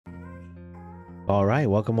All right,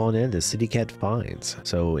 welcome on in to City Cat Finds.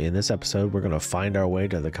 So in this episode, we're going to find our way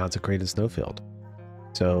to the Consecrated Snowfield.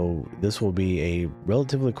 So this will be a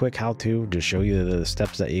relatively quick how-to to show you the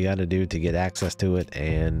steps that you got to do to get access to it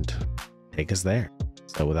and take us there.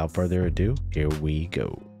 So without further ado, here we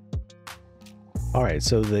go. All right,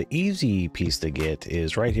 so the easy piece to get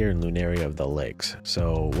is right here in Lunaria of the Lakes.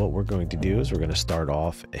 So what we're going to do is we're going to start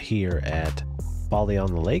off here at Folly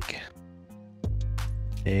on the Lake.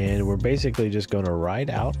 And we're basically just going to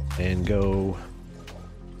ride out and go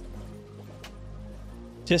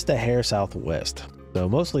just a hair southwest. So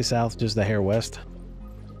mostly south, just a hair west.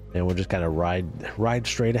 And we'll just kind of ride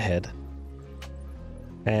straight ahead.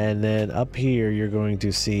 And then up here, you're going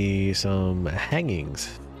to see some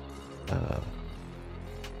hangings.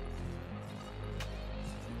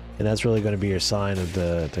 And that's really going to be your sign of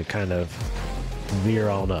to kind of veer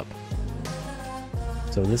on up.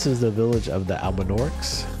 So this is the village of the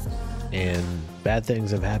Albinorks, and bad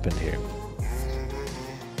things have happened here.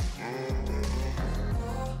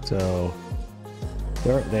 So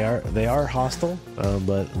they are hostile,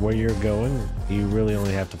 but where you're going, you really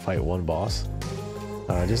only have to fight one boss.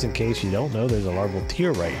 Just in case you don't know, there's a larval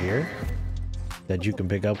tear right here that you can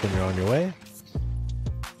pick up when you're on your way.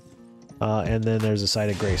 And then there's a site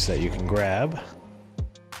of grace that you can grab.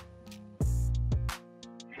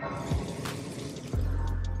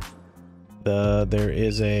 There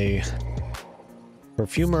is a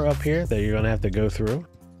perfumer up here that you're going to have to go through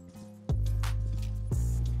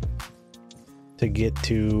to get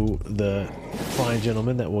to the fine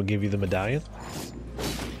gentleman that will give you the medallion.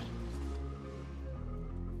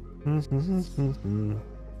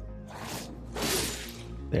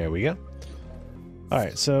 There we go.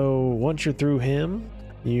 Alright, so once you're through him,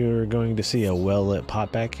 you're going to see a well-lit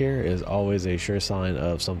pot back here. Is always a sure sign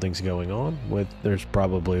of something's going on. There's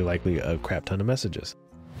probably likely a crap ton of messages.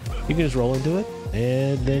 You can just roll into it,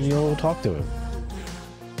 and then you'll talk to him.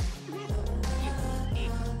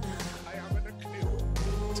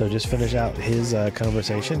 So just finish out his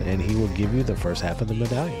conversation, and he will give you the first half of the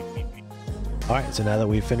medallion. Alright, so now that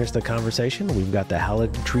we've finished the conversation, we've got the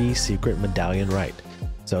Haligtree secret medallion right.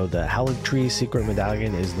 So the Haligtree secret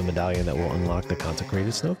medallion is the medallion that will unlock the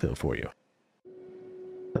Consecrated Snowfield for you.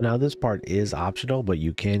 Now this part is optional, but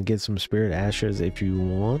you can get some spirit ashes if you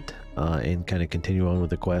want and kind of continue on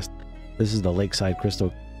with the quest. This is the Lakeside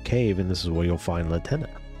Crystal Cave, and this is where you'll find Latenna.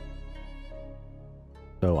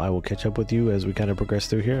 So I will catch up with you as we kind of progress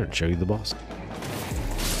through here and show you the boss.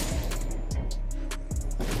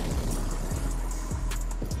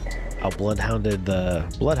 I bloodhounded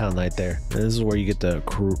the Bloodhound Knight there. And this is where you get the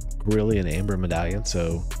Cerulean Amber medallion,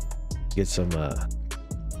 so get some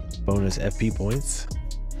bonus FP points.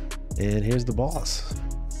 And here's the boss.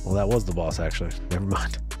 Well, that was the boss actually. Never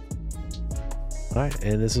mind. All right,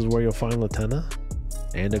 and this is where you'll find Latenna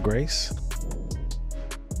and a Grace.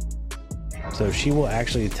 So she will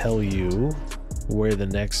actually tell you where the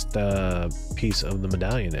next piece of the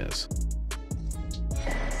medallion is.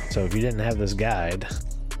 So if you didn't have this guide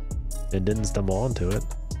and didn't stumble onto it,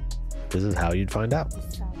 this is how you'd find out.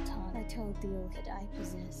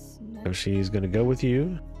 So she's going to go with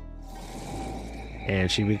you,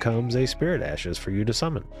 and she becomes a spirit ashes for you to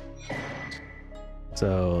summon.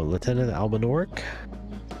 So Lieutenant Albinork.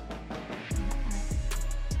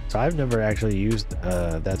 So I've never actually used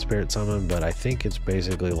that spirit summon, but I think it's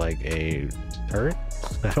basically like a turret.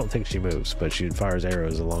 I don't think she moves, but she fires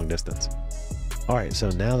arrows a long distance. Alright, so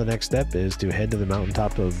now the next step is to head to the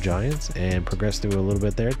mountaintop of Giants and progress through a little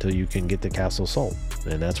bit there till you can get to Castle Soul,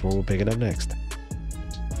 and that's where we'll pick it up next.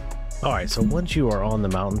 Alright, so once you are on the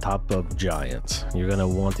mountaintop of Giants, you're going to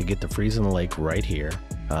want to get to Freezing Lake right here,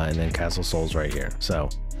 and then Castle Soul's right here. So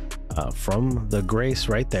from the Grace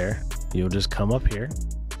right there, you'll just come up here,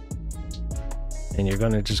 and you're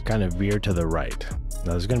going to just kind of veer to the right.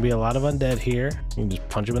 Now there's going to be a lot of undead here. You can just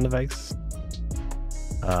punch them in the face.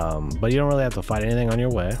 But you don't really have to fight anything on your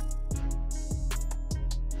way.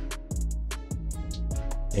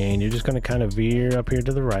 And you're just going to kind of veer up here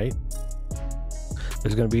to the right.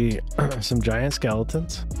 There's going to be some giant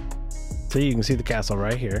skeletons. So you can see the castle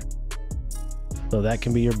right here. So that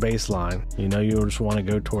can be your baseline. You know, you just want to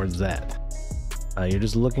go towards that. You're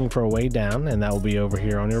just looking for a way down, and that will be over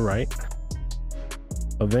here on your right.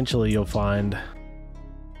 Eventually you'll find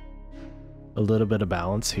a little bit of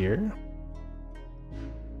balance here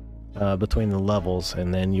between the levels,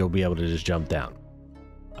 and then you'll be able to just jump down.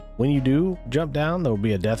 When you do jump down, there'll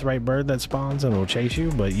be a deathrite bird that spawns and will chase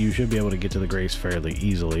you, but you should be able to get to the Grace fairly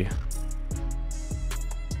easily.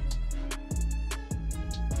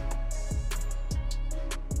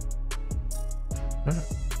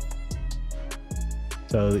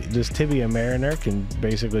 So this Tibia Mariner can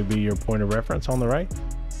basically be your point of reference on the right.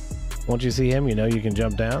 Once you see him, you know you can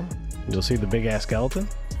jump down. You'll see the big ass skeleton.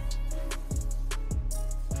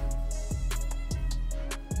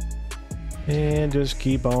 And just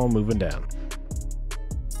keep on moving down.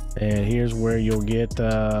 And here's where you'll get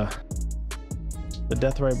the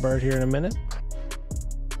Deathrite bird here in a minute.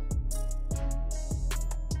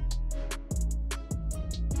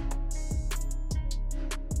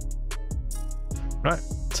 All right,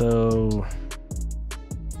 so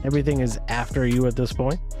everything is after you at this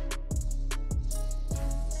point.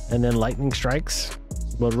 And then lightning strikes.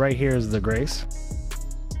 But right here is the Grace.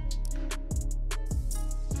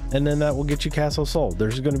 And then that will get you Castle Soul.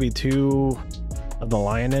 There's going to be 2 of the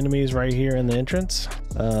lion enemies right here in the entrance.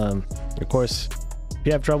 Of course, if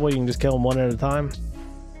you have trouble, you can just kill them one at a time,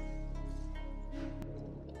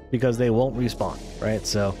 because they won't respawn, right?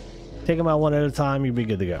 So take them out one at a time, you'll be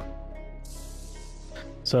good to go.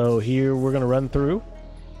 So here we're going to run through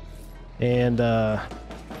and try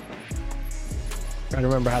to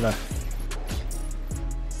remember how to...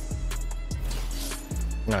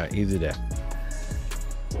 All right, easy there.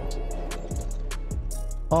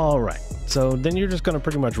 All right, so then you're just going to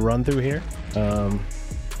pretty much run through here.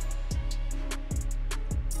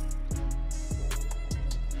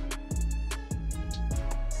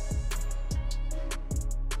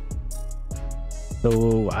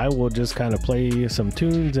 So I will just kind of play some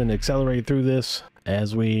tunes and accelerate through this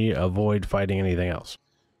as we avoid fighting anything else.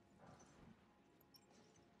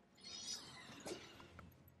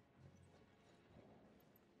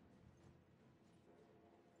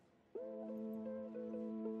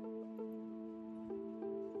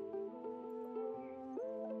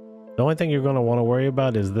 The only thing you're going to want to worry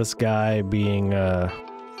about is this guy being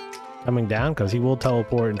coming down, because he will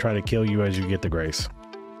teleport and try to kill you as you get the Grace.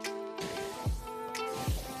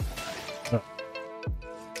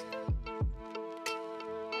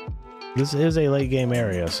 This is a late game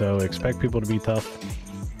area, so expect people to be tough.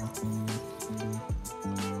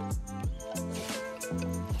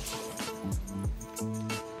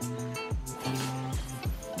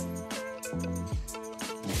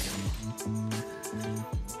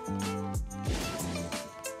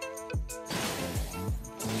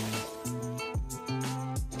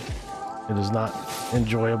 It is not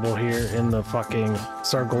enjoyable here in the fucking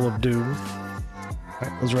circle of doom.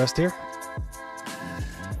 Alright, let's rest here.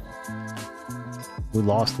 We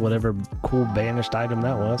lost whatever cool banished item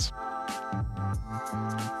that was.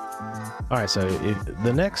 Alright, so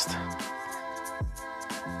the next...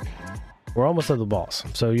 We're almost at the boss.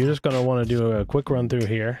 So you're just going to want to do a quick run through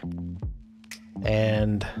here.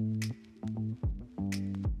 And...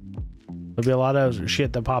 there'll be a lot of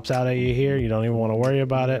shit that pops out at you here. You don't even want to worry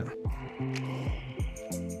about it.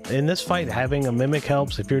 In this fight, having a mimic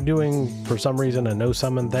helps. If you're doing, for some reason, a no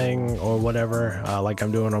summon thing or whatever, like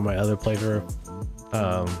I'm doing on my other playthrough,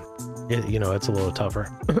 you know, it's a little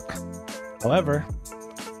tougher. However,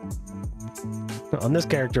 on this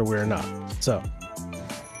character, we're not. So,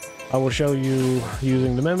 I will show you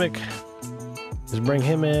using the mimic. Just bring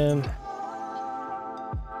him in,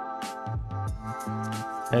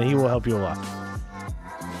 and he will help you a lot.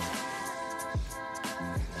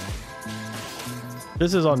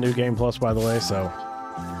 This is on New Game Plus, by the way, so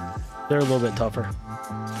they're a little bit tougher.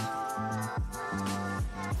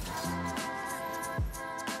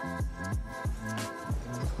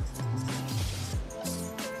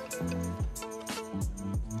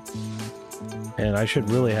 And I should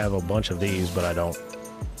really have a bunch of these, but I don't.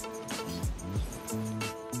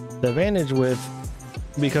 The advantage with...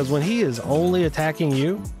 because when he is only attacking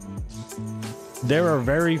you, there are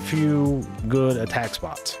very few good attack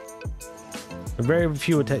spots. Very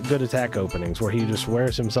few good attack openings where he just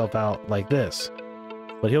wears himself out like this.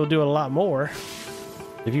 But he'll do it a lot more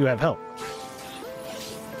if you have help.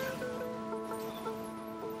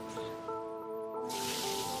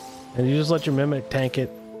 And you just let your mimic tank it.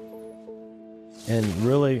 And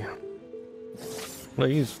really... look,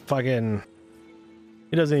 he's fucking...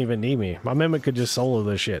 he doesn't even need me. My mimic could just solo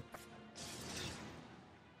this shit.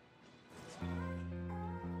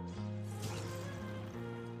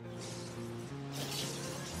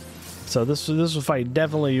 So this is a fight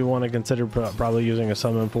definitely you want to consider probably using a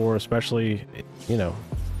summon for, especially, you know,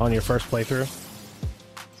 on your first playthrough.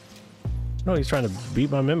 No, he's trying to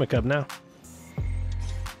beat my mimic up now.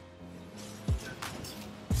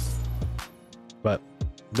 But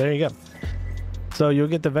there you go. So you'll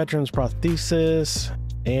get the Veteran's Prosthesis,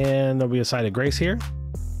 and there'll be a side of Grace here.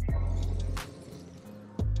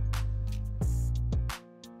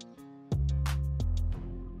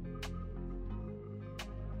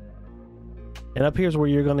 And up here is where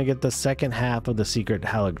you're going to get the second half of the secret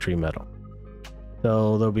Haligtree medal.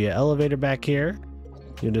 So there'll be an elevator back here.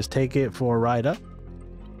 You just take it for a ride up.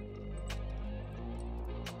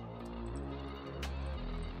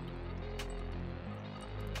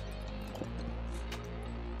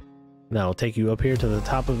 Now it'll take you up here to the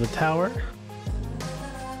top of the tower.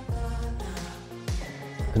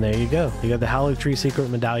 And there you go. You got the Haligtree secret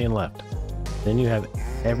medallion left. Then you have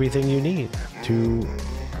everything you need to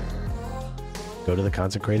go to the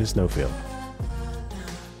Consecrated Snowfield.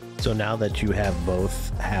 So now that you have both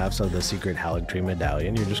halves of the secret Haligtree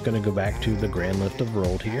medallion, you're just going to go back to the Grand Lift of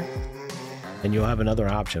Rold here. And you'll have another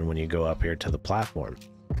option when you go up here to the platform.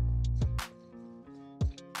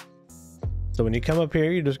 So when you come up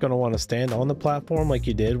here, you're just going to want to stand on the platform like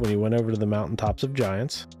you did when you went over to the mountaintops of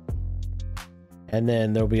giants. And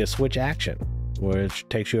then there'll be a switch action, which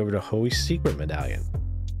takes you over to Hoey's secret medallion.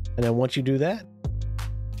 And then once you do that,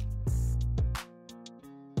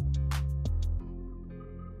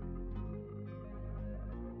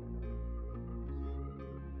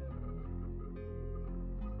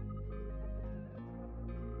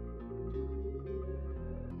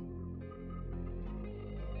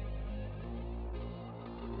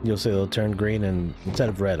 you'll see it'll turn green, and instead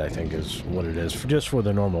of red, I think is what it is, just for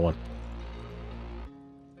the normal one.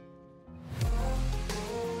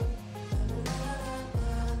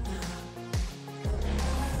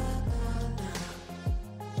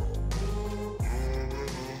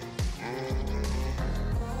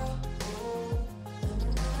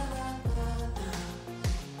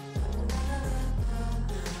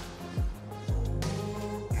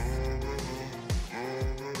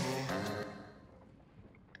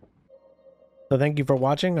 So thank you for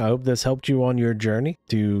watching. I hope this helped you on your journey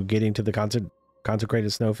to getting to the Consecrated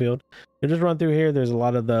Snowfield. You just run through here. There's a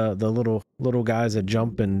lot of the little guys that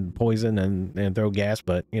jump and poison and throw gas,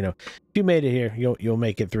 but you know, if you made it here, you'll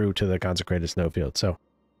make it through to the Consecrated Snowfield. So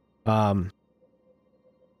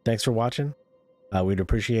thanks for watching. We'd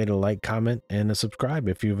appreciate a like, comment, and a subscribe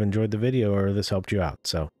if you've enjoyed the video or this helped you out.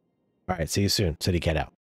 So all right, see you soon. City Cat out.